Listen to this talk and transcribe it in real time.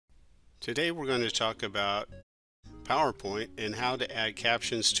Today we're going to talk about PowerPoint and how to add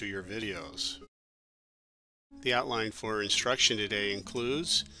captions to your videos. The outline for instruction today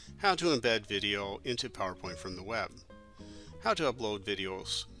includes how to embed video into PowerPoint from the web, how to upload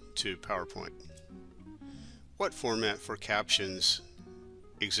videos to PowerPoint, what format for captions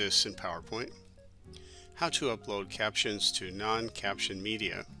exists in PowerPoint, how to upload captions to non-caption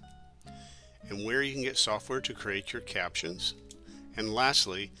media, and where you can get software to create your captions, and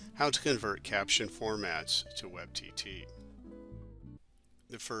lastly, how to convert caption formats to WebVTT.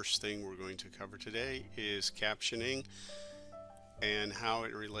 The first thing we're going to cover today is captioning and how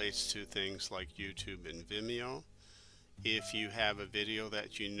it relates to things like YouTube and Vimeo. If you have a video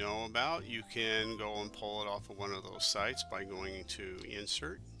that you know about, you can go and pull it off of one of those sites by going to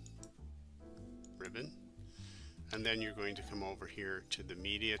Insert, Ribbon, and then you're going to come over here to the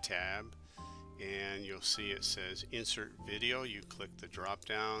Media tab, and you'll see it says Insert Video. You click the drop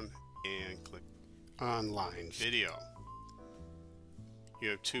down and click Online Video. You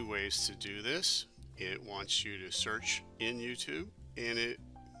have two ways to do this. It wants you to search in YouTube, and it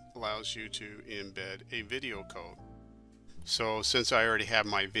allows you to embed a video code. So since I already have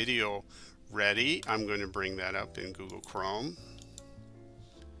my video ready, I'm going to bring that up in Google Chrome.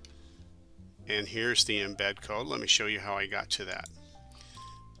 And here's the embed code. Let me show you how I got to that.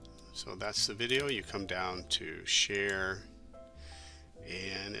 So that's the video. You come down to Share,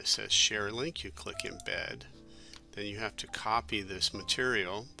 and it says Share Link. You click Embed. Then you have to copy this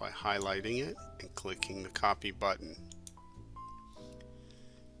material by highlighting it and clicking the Copy button.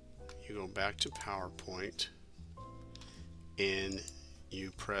 You go back to PowerPoint and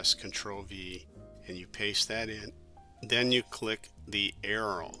you press Ctrl V and you paste that in. Then you click the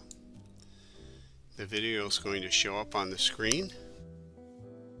arrow. The video is going to show up on the screen.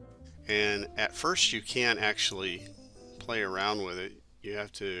 And at first you can't actually play around with it. You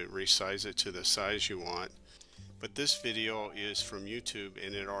have to resize it to the size you want. But this video is from YouTube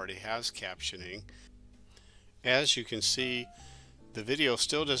and it already has captioning. As you can see, the video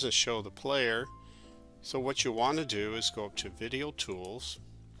still doesn't show the player. So what you want to do is go up to Video Tools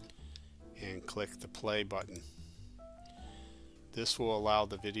and click the Play button. This will allow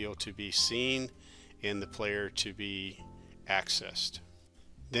the video to be seen and the player to be accessed.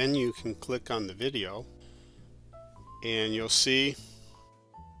 Then you can click on the video and you'll see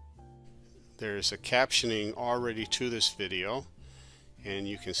there's a captioning already to this video, and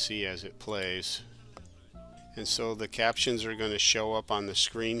you can see as it plays. And so the captions are going to show up on the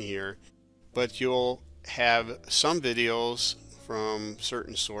screen here, but you'll have some videos from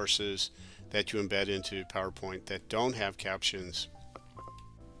certain sources that you embed into PowerPoint that don't have captions.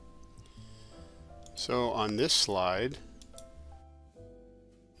 So on this slide,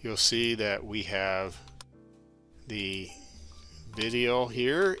 you'll see that we have the video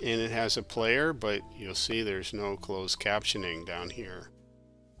here and it has a player, but you'll see there's no closed captioning down here.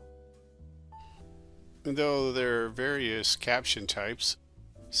 Though there are various caption types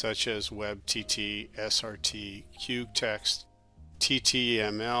such as WebVTT, SRT, QText,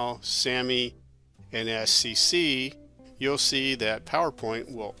 TTML, SAMI, and SCC, you'll see that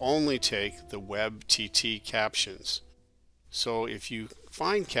PowerPoint will only take the WebVTT captions. So if you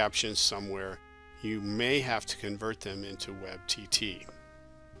find captions somewhere, you may have to convert them into WebVTT.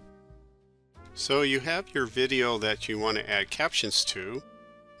 So you have your video that you want to add captions to,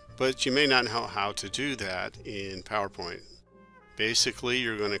 but you may not know how to do that in PowerPoint. Basically,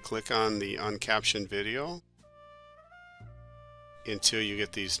 you're going to click on the uncaptioned video until you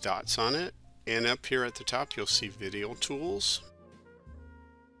get these dots on it, and up here at the top you'll see Video Tools.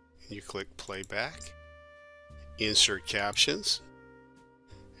 You click Playback, Insert Captions,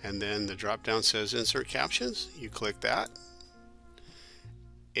 and then the drop down says Insert Captions. You click that,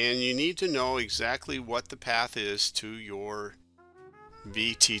 and you need to know exactly what the path is to your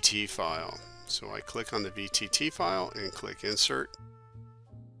VTT file. So I click on the VTT file and click Insert.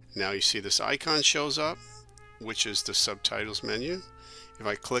 Now you see this icon shows up, which is the subtitles menu. If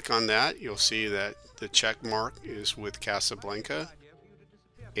I click on that, you'll see that the check mark is with Casablanca,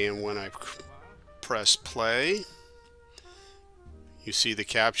 and when I press play, you see the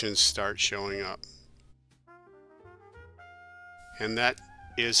captions start showing up. And that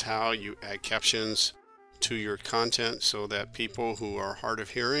is how you add captions to your content so that people who are hard of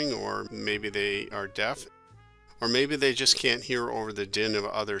hearing, or maybe they are deaf, or maybe they just can't hear over the din of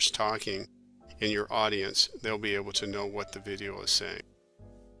others talking in your audience, they'll be able to know what the video is saying.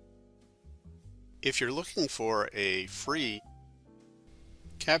 If you're looking for a free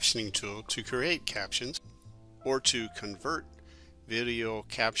captioning tool to create captions or to convert video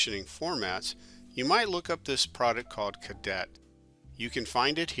captioning formats, you might look up this product called Cadet. You can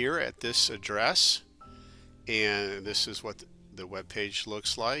find it here at this address, and this is what the web page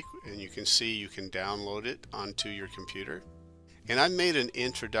looks like, and you can see you can download it onto your computer. And I made an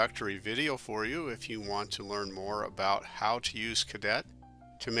introductory video for you if you want to learn more about how to use Cadet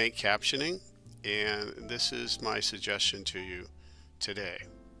to make captioning, and this is my suggestion to you today.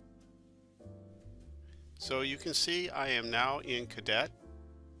 So you can see I am now in Cadet.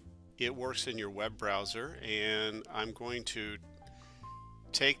 It works in your web browser, and I'm going to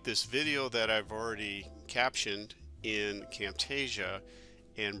take this video that I've already captioned in Camtasia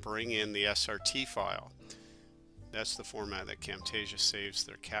and bring in the SRT file. That's the format that Camtasia saves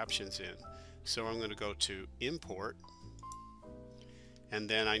their captions in. So I'm going to go to Import, and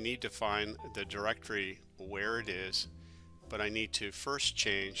then I need to find the directory where it is, but I need to first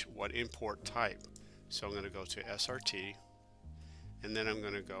change what import type. So I'm going to go to SRT, and then I'm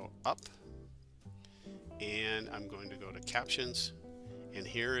going to go up, and I'm going to go to Captions, and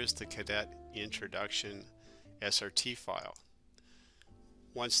here is the Cadet Introduction SRT file.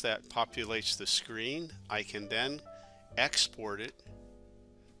 Once that populates the screen, I can then export it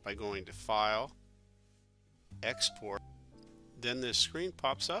by going to File, Export. Then this screen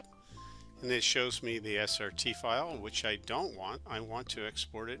pops up, and it shows me the SRT file, which I don't want. I want to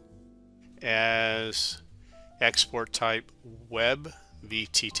export it as export type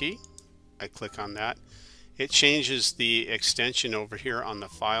WebVTT. I click on that. It changes the extension over here on the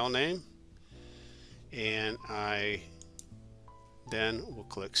file name, and I then will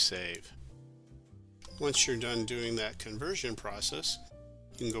click Save. Once you're done doing that conversion process,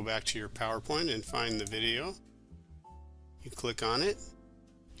 you can go back to your PowerPoint and find the video. You click on it,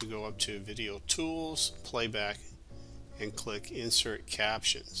 you go up to Video Tools, Playback, and click Insert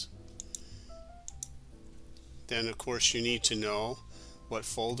Captions. Then of course you need to know what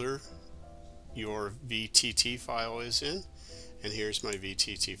folder your VTT file is in, and here's my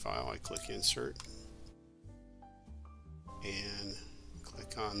VTT file. I click Insert and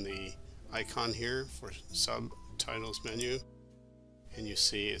click on the icon here for Subtitles menu, and you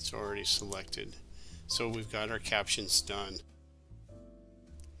see it's already selected. So we've got our captions done.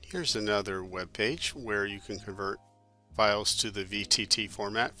 Here's another web page where you can convert files to the VTT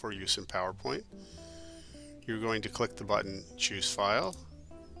format for use in PowerPoint. You're going to click the button Choose File.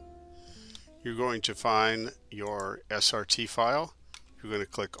 You're going to find your SRT file. You're going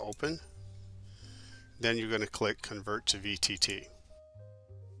to click Open. Then you're going to click Convert to VTT.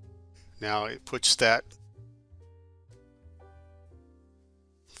 Now it puts that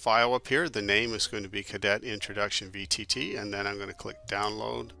file up here. The name is going to be Cadet Introduction VTT, and then I'm going to click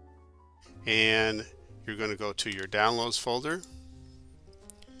Download, and you're going to go to your Downloads folder,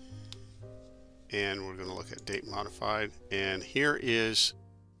 and we're going to look at Date Modified, and here is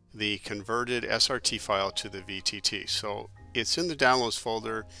the converted SRT file to the VTT. So it's in the Downloads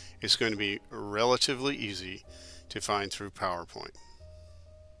folder. It's going to be relatively easy to find through PowerPoint.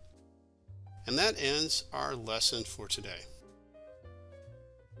 And that ends our lesson for today.